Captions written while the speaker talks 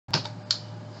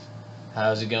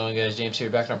How's it going, guys? James here,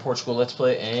 back in our Portugal Let's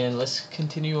Play, and let's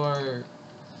continue our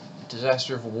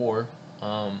disaster of war.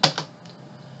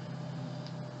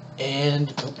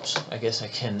 And, oops, I guess I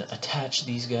can attach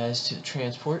these guys to the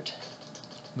transport.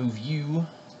 Move you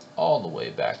all the way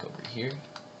back over here.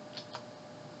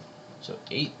 So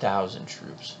 8,000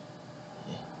 troops.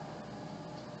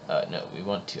 No, we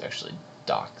want to actually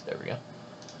dock. There we go.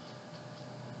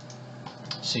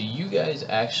 So you guys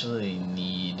actually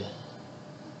need...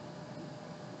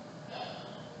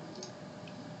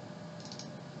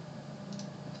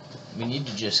 We need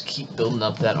to just keep building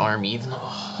up that army, even though...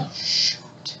 Oh,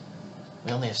 shoot.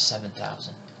 We only have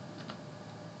 7,000.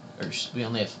 Or we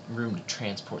only have room to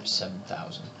transport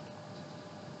 7,000.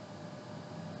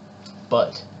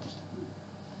 But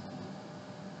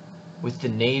with the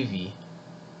Navy,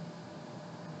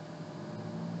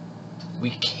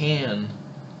 we can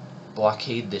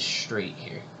blockade this strait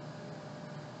here.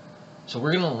 So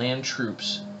we're going to land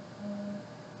troops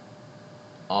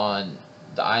on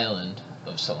the island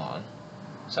of Ceylon.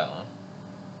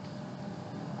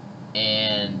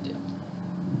 And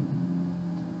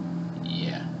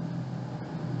yeah.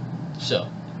 So,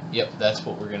 yep, that's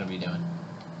what we're going to be doing.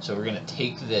 So we're going to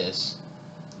take this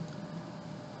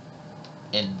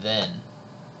and then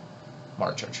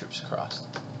march our troops across.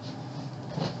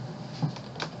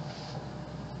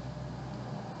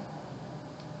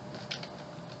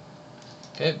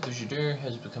 Okay, Bujadir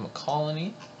has become a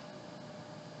colony.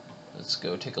 Let's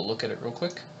go take a look at it real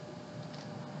quick.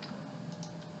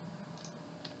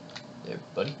 There,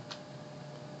 buddy.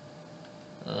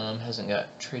 Hasn't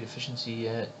got trade efficiency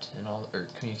yet, and all, or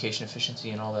communication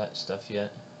efficiency and all that stuff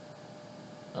yet.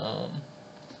 Come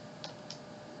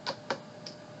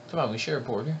on, we share a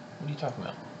border. What are you talking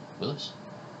about, Willis?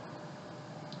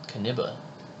 Kaniba.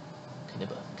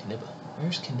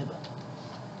 Where's Kaniba?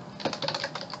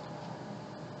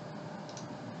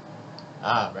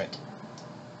 Ah, right.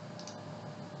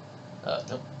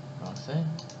 Nope, wrong thing.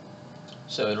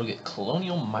 So it'll get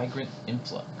colonial migrant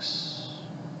influx.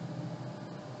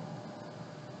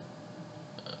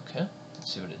 Okay,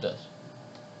 let's see what it does.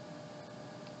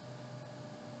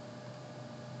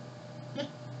 Yeah,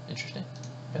 interesting.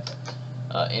 Okay.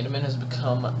 Andaman has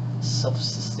become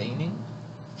self-sustaining.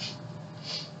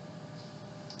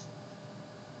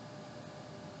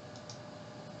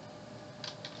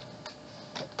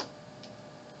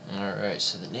 Alright,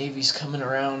 so the Navy's coming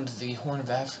around the Horn of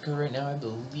Africa right now, I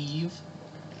believe.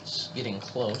 It's getting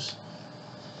close.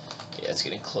 Yeah, it's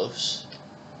getting close.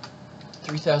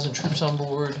 3,000 troops on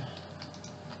board.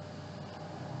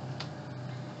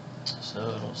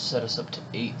 So it'll set us up to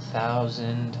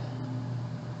 8,000.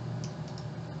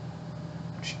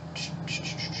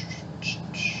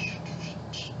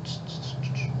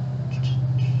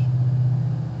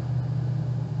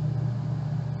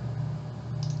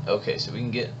 Okay, so we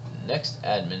can get next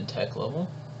admin tech level.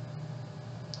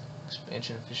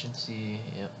 Expansion efficiency,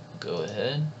 yep, go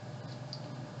ahead.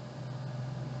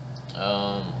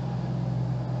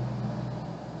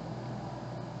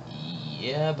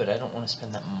 Yeah, but I don't want to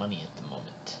spend that money at the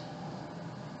moment.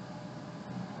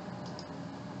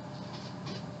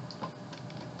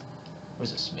 What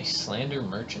is this? May slander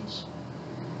merchants?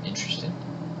 Interesting.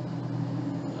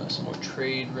 Some more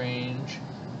trade range.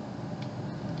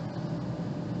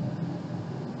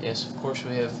 Yes, of course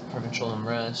we have provincial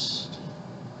unrest.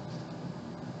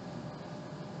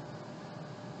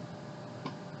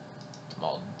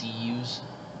 Maldives.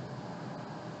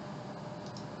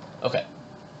 Okay.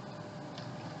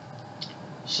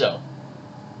 So,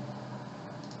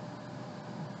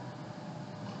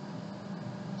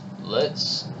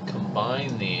 let's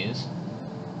combine these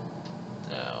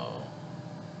now.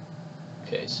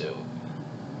 Okay, so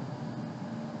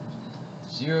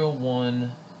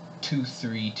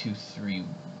 0123231.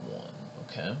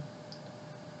 Okay.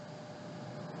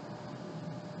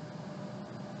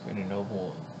 Greater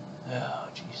noble. Oh,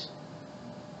 jeez.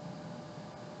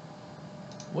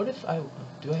 What if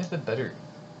do I have a better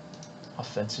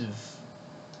offensive?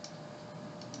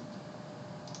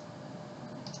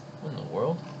 What in the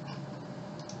world?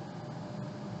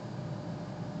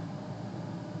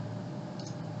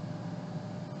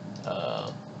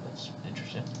 That's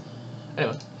interesting.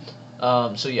 Anyway,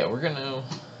 so yeah, we're gonna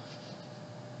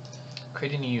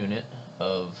create a new unit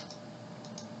of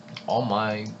all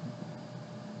my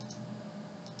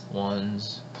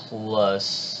ones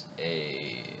plus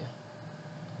a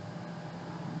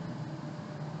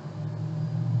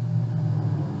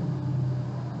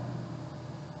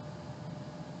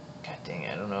dang,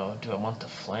 I don't know. Do I want the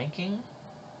flanking?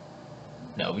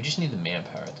 No, we just need the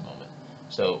manpower at the moment.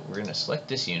 So we're going to select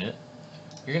this unit.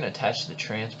 You're going to attach the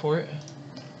transport.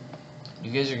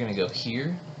 You guys are gonna go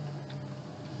here.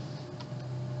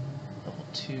 Level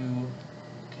 2.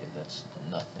 Okay, that's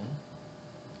nothing.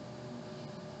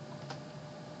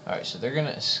 Alright, so they're gonna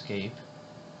escape.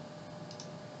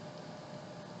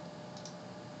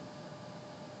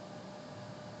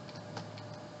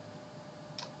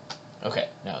 Okay,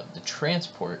 now the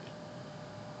transport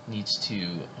needs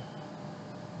to...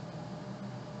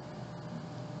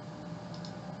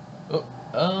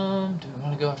 Oh, do we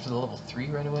want to go after the level 3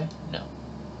 right away? No.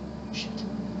 Shit.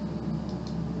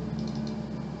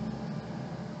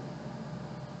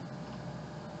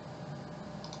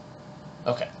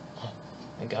 Okay.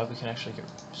 Thank God we can actually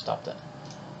stop that.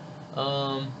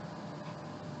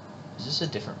 Is this a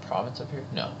different province up here?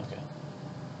 No, okay.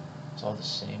 It's all the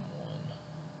same one.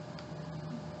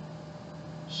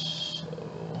 So...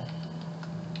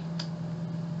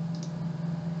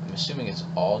 I'm assuming it's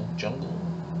all jungle.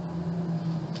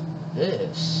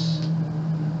 This...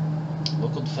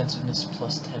 Local defensiveness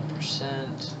plus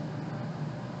 10%.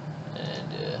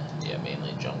 And, yeah,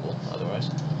 mainly jungle, otherwise.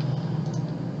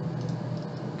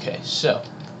 Okay, so...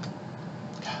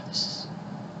 God, this is...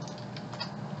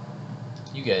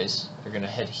 You guys are gonna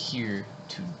head here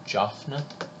to Jaffna.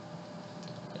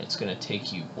 It's gonna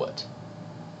take you, what?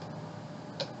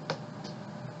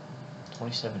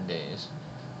 27 days.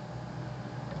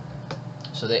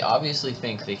 So they obviously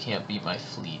think they can't beat my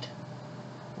fleet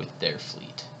with their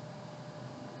fleet.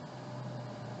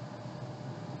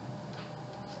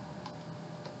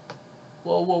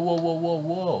 Whoa, whoa, whoa, whoa, whoa,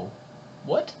 whoa.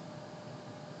 What?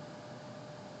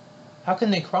 How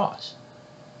can they cross?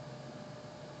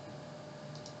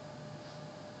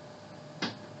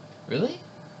 Really?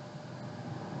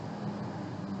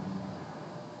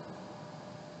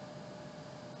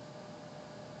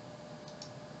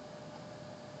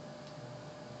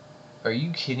 Are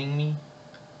you kidding me?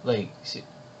 Like, see,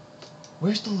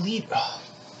 where's the lead? Oh,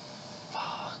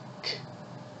 fuck.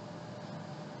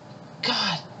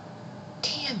 God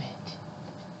damn it.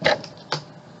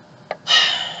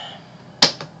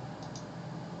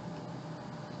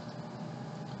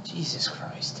 Jesus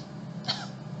Christ.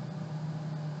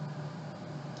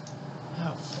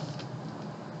 How?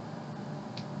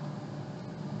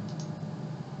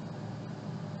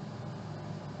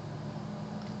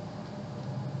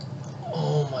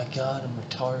 Oh my God, I'm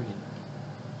retarded.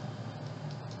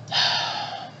 I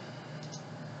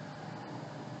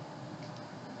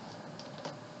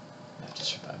have to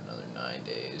survive another 9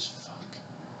 days. Fuck.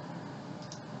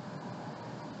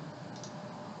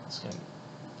 It's gonna.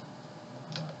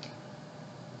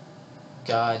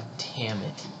 God damn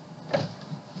it.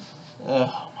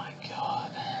 Oh my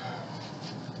God.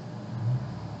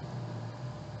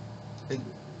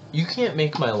 You can't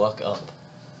make my luck up.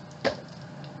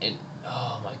 And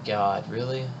oh my God,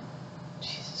 really?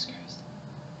 Jesus Christ.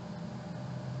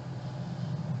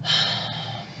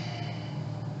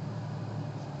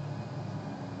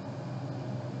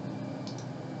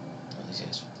 Oh, these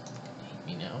guys hate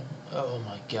me now. Oh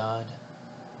my God.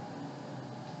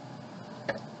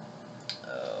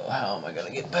 Oh, how am I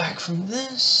gonna get back from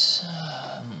this?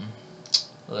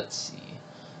 Let's see.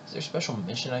 Is there a special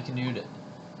mission I can do to...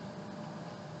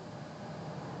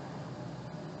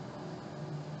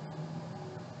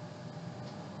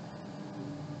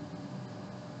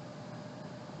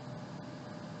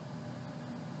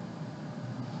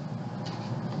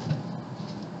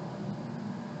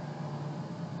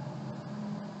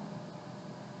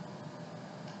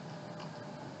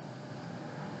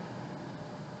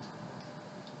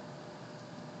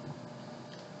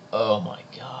 Oh my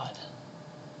God.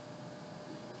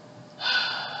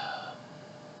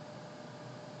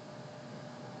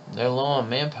 They're low on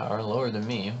manpower, lower than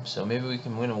me, so maybe we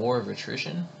can win a war of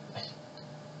attrition? I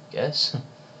guess.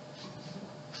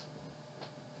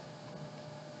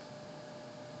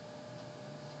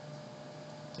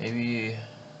 Maybe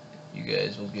you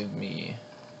guys will give me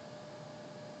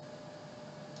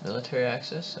military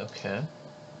access? Okay.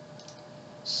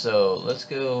 So, let's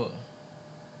go...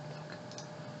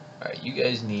 Alright, you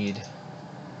guys need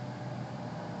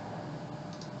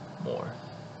more.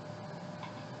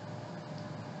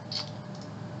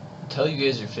 Until you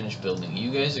guys are finished building,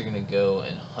 you guys are gonna go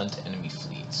and hunt enemy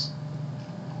fleets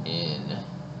in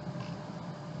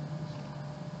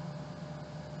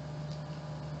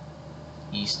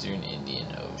Eastern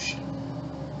Indian Ocean.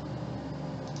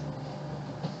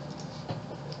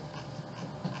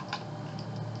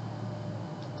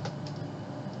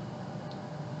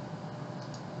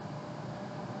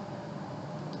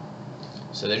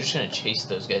 So they're just gonna chase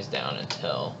those guys down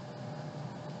until...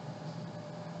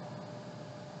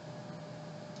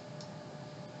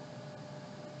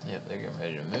 Yep, they're getting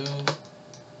ready to move.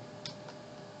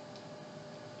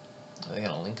 Are they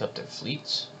gonna link up their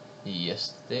fleets?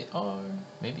 Yes, they are.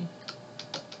 Maybe.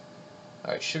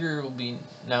 All right, sugar will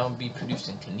now be produced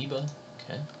in Caniba.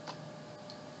 Okay.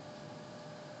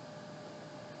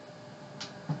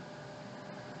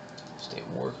 State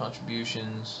war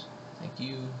contributions. Thank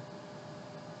you.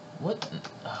 What?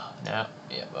 Oh, now,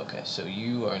 yeah. Okay, so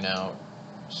you are now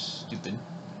stupid.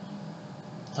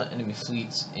 Hunt enemy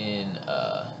fleets in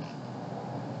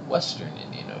Western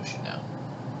Indian Ocean now.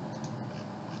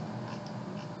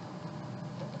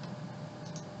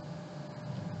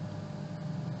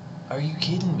 Are you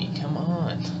kidding me? Come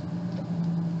on.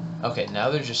 Okay, now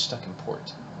they're just stuck in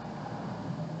port.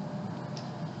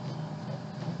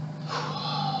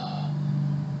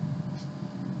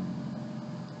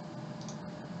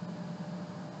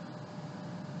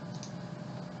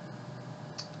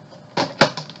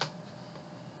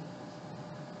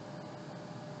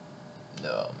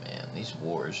 No, man, these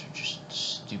wars are just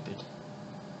stupid.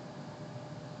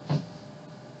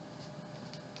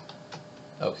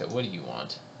 Okay, what do you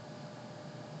want?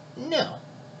 No.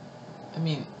 I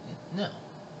mean, no.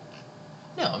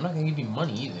 No, I'm not gonna give you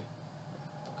money either.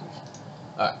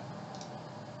 Alright.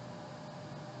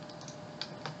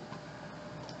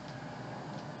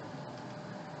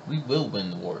 We will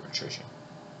win the war of attrition.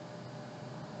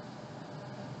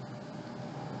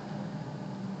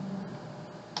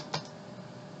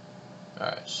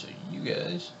 Alright, so you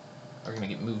guys are gonna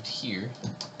get moved here.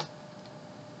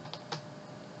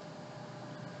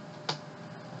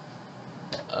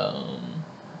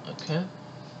 Okay.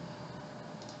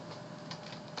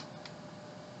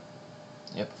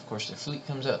 Yep, of course their fleet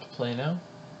comes out to play now.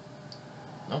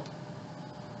 Nope.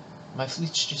 My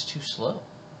fleet's just too slow.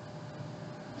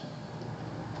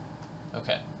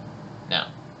 Okay.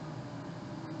 Now.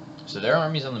 So their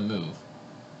army's on the move.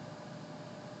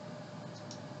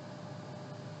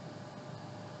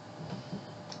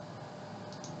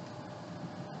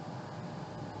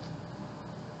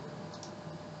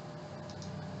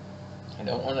 I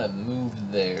don't want to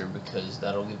move there because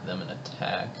that'll give them an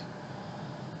attack.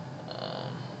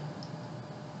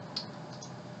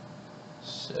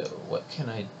 So what can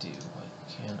I do? What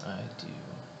can I do?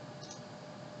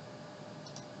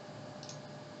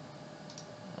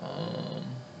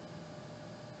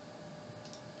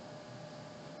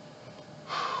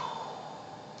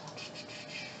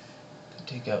 Could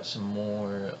take out some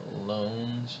more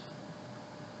loans.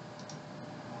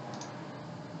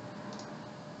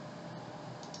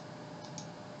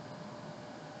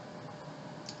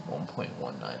 $1.19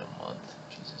 a month.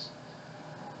 Jesus.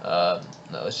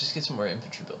 No, let's just get some more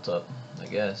infantry built up, I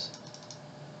guess.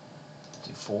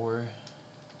 Do 4.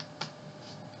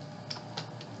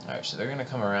 Alright, so they're gonna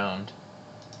come around.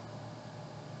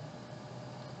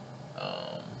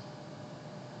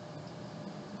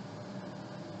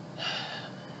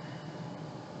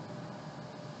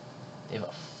 They have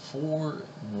a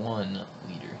 4-1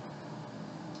 leader.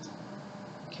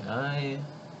 Can I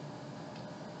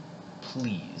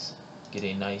please get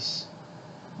a nice...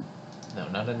 No,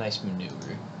 not a nice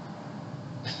maneuver.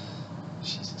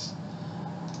 Jesus.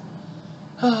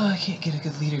 Oh, I can't get a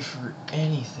good leader for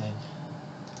anything.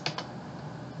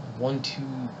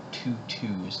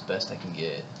 1-2-2-2 is the best I can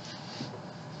get.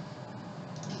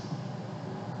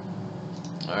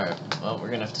 Alright, well,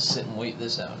 we're gonna have to sit and wait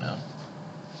this out now.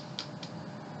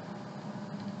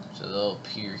 So they'll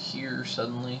appear here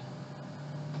suddenly.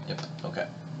 Yep, okay.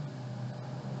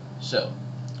 So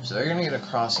they're gonna get a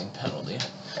crossing penalty.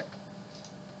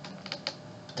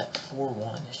 That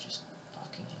 4-1 is just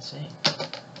fucking insane.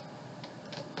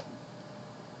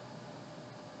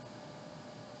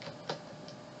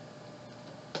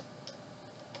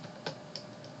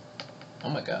 Oh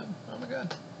my god, oh my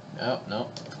god. No,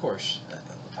 no, of course.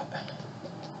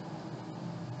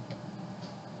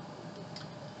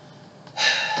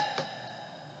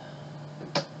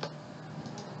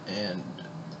 And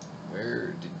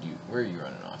where are you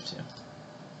running off to?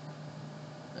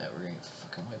 Yeah, we're gonna get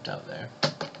fucking wiped out there.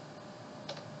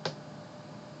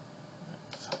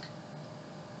 Fuck.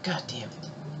 God damn it.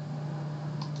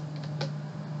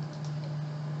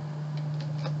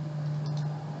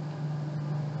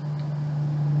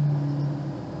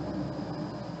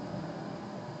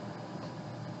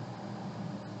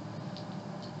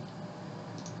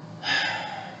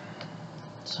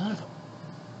 Son of a...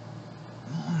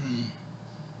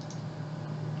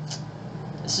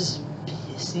 This is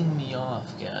pissing me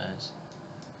off, guys.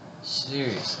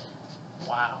 Seriously.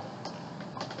 Wow.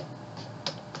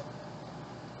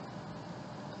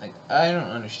 Like, I don't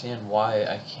understand why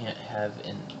I can't have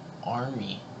an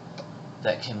army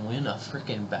that can win a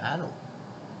freaking battle.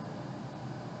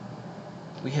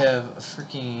 We have a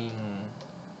freaking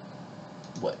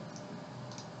what?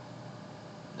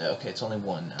 Okay, it's only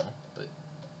one now, but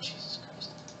Jesus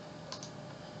Christ.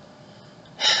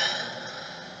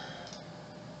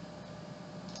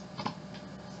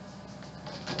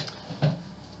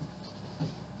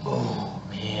 Oh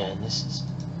man, this is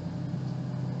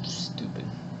stupid.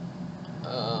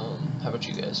 How about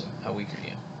you guys? How weak are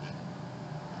you?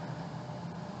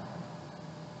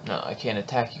 No, I can't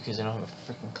attack you because I don't have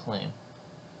a freaking claim.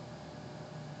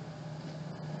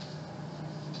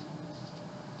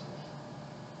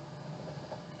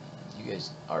 You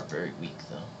guys are very weak,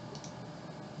 though.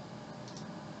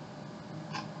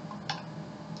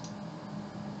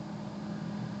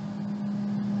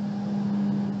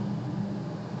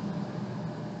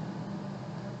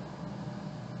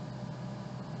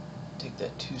 Take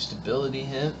that 2 stability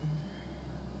hit.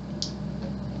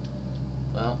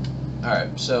 Well,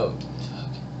 alright, so...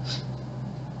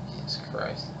 Jesus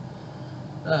Christ.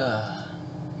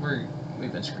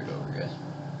 We've been screwed over, guys.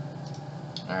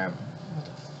 Alright, what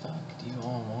the fuck do you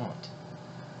all want?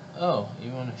 Oh,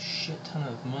 you want a shit ton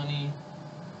of money?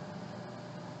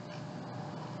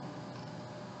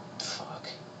 Fuck.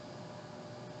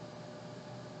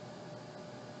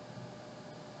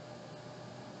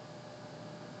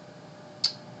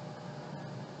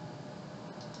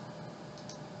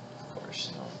 Of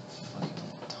course, no.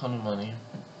 Fucking ton of money.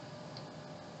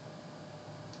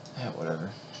 Yeah, whatever.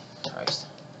 Christ.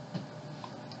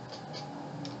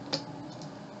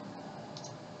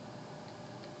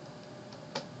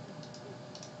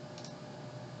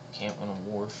 Can't win a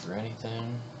war for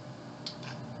anything.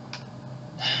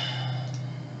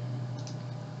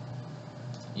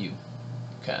 You.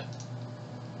 Okay.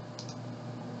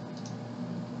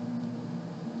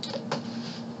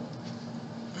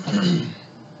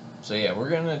 So yeah, we're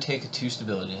gonna take a 2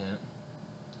 stability hit.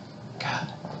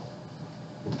 God.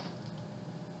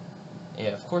 Yeah,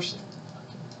 of course.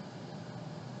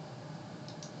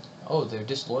 Oh, they're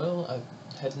disloyal? I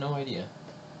had no idea.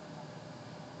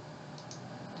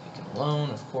 Taking a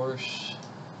loan, of course.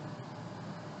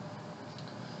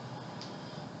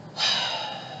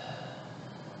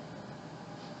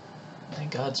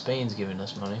 Thank God Spain's giving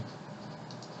us money.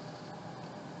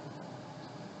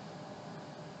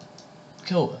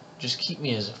 Cuba, just keep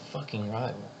me as a fucking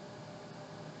rival.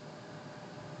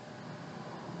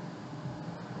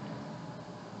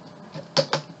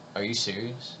 Are you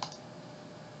serious?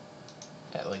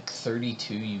 At like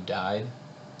 32 you died?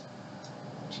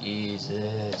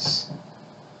 Jesus.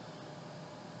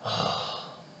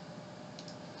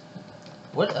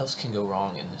 What else can go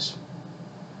wrong in this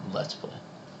Let's Play?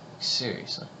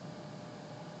 Seriously.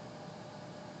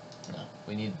 No,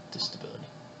 we need the stability.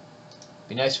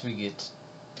 Be nice if we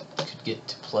could get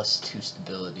to +2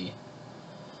 stability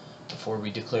before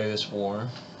we declare this war.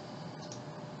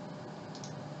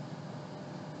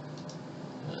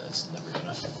 That's never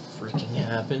gonna freaking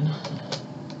happen.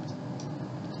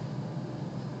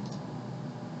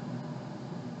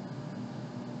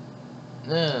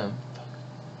 Nah, fuck.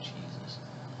 Jesus.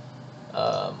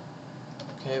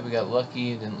 Okay, we got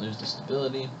lucky, didn't lose the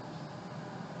stability.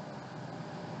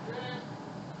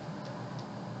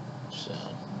 So.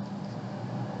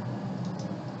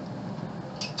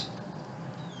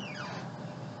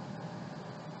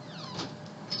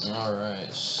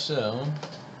 Alright, so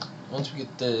once we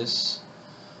get this,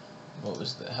 what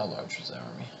was the, how large was the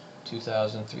army?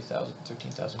 2,000, 3,000,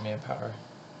 13,000 manpower.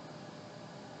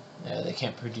 Yeah, they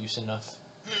can't produce enough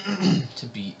to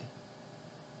beat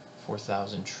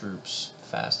 4,000 troops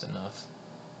fast enough.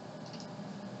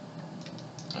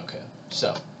 Okay,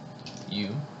 so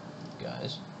you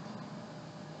guys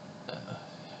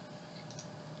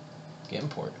get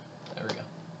import. There we go.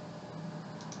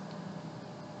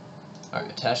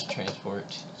 Alright, attach to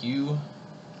transport. You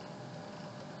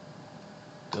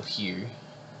go here.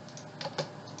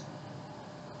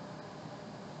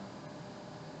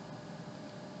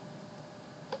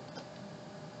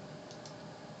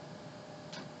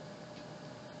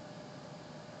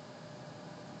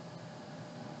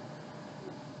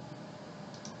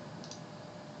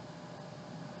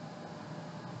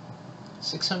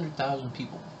 $600,000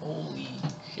 people. Holy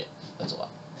shit. That's a lot.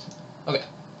 Okay.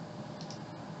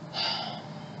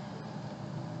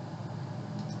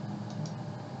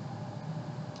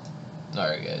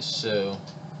 Alright guys, so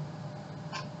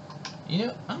you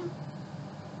know, I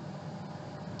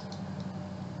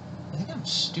think I'm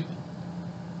stupid.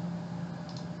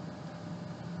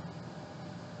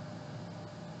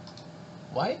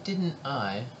 Why didn't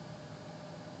I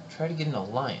try to get an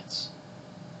alliance?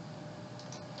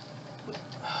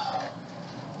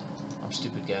 I'm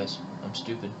stupid, guys. I'm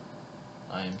stupid.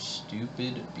 I am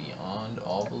stupid beyond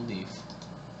all belief.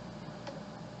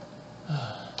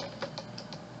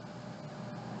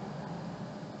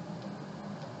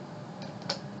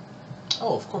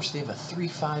 Oh, of course, they have a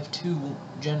 3-5-2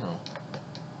 general.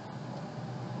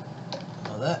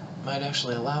 Well, that might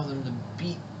actually allow them to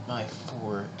beat my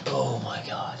 4. Oh my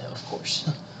god, of course.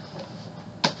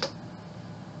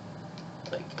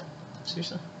 Like,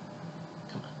 seriously?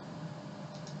 Come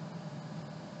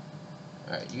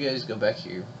on. Alright, you guys go back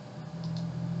here.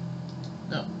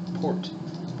 No, port.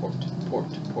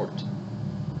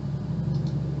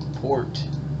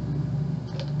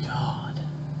 God.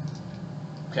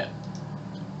 Okay.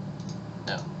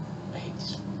 Now, I hate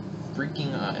these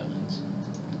freaking islands.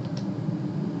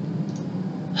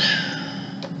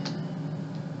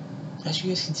 As you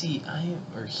guys can see,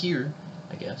 or hear,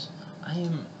 I guess, I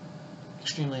am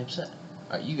extremely upset.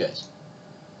 Alright, you guys,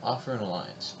 offer an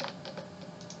alliance.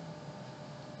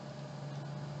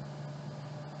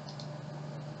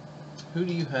 Who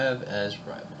do you have as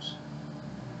rivals?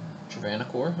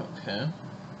 Travancore, okay.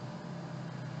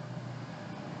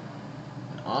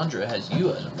 And Andra has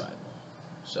you as a rival.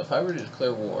 So if I were to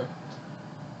declare war...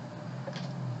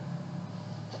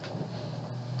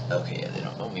 Okay, yeah, they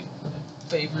don't owe me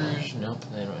favors. Nope,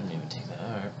 they don't even take that.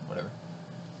 Alright, whatever.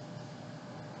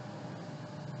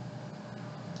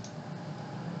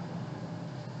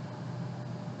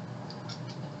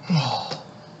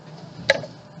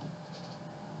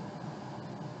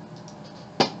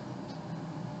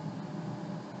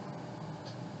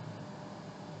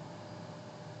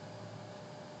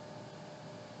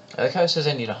 I like how it says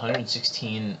I need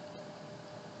 116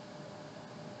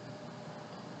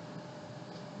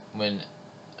 when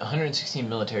 116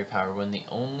 military power when the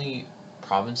only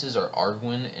provinces are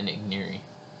Arguin and Igniri.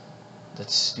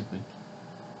 That's stupid.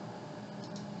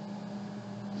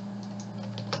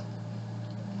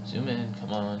 Zoom in,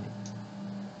 come on.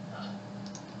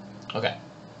 Okay.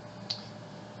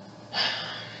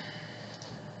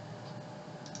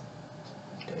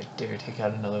 Did I dare take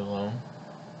out another loan?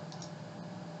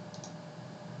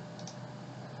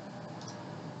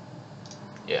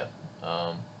 Yeah,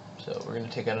 so we're going to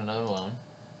take out another loan.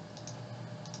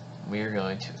 We are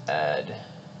going to add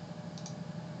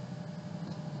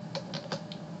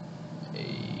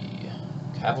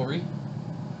a cavalry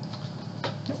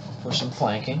for some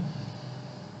flanking.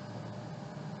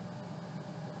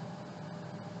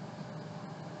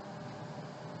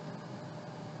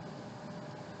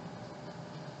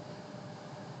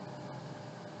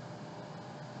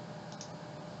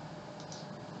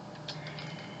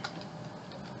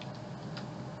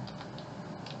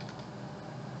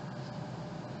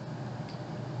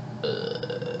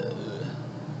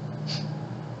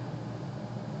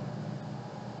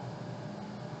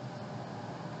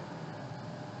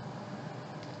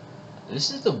 This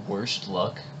is the worst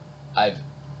luck I've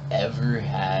ever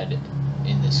had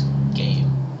in this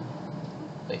game.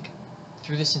 Like,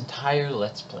 through this entire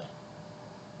Let's Play.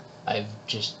 I've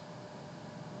just...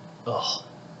 Ugh.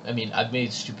 I mean, I've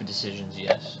made stupid decisions,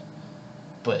 yes.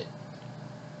 But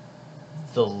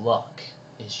the luck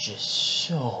is just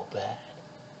so bad.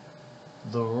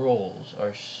 The rolls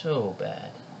are so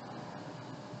bad.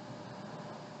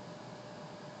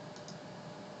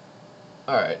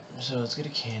 Alright, so let's get a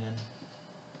cannon.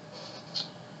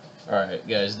 Alright,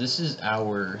 guys, this is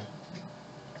our...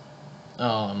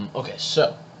 okay,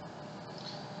 so...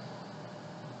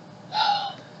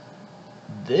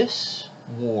 This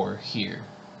war here,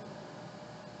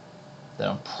 that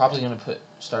I'm probably going to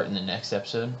start in the next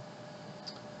episode,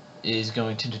 is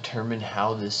going to determine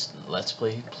how this Let's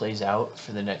Play plays out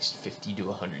for the next 50 to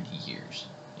 100 years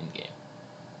in game.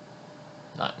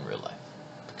 Not in real life,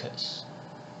 because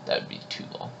that would be too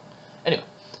long. Anyway,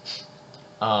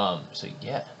 so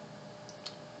yeah.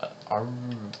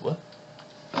 What?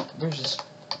 Where's this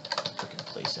freaking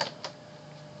place at?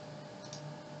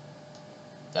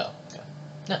 Oh, okay.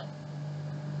 No.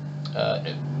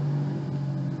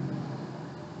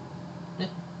 No.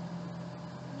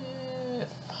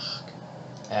 Fuck.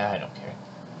 I don't care.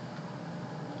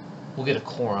 We'll get a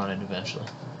core on it eventually.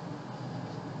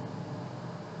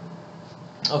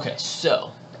 Okay,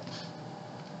 so.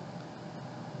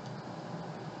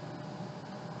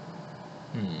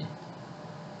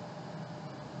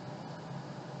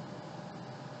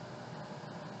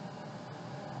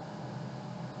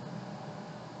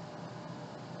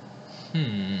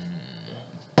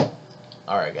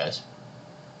 Alright, guys.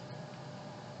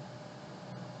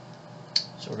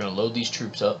 So we're going to load these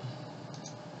troops up.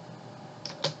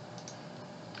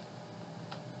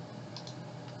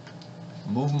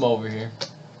 Move them over here.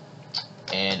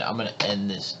 And I'm going to end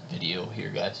this video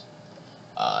here, guys.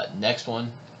 Next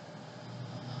one,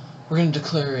 we're going to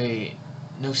declare a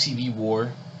no CV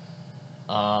war.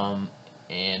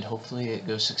 and hopefully it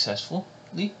goes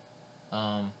successfully.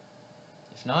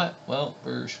 If not, well,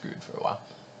 we're screwed for a while.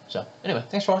 So, anyway,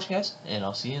 thanks for watching, guys, and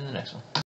I'll see you in the next one.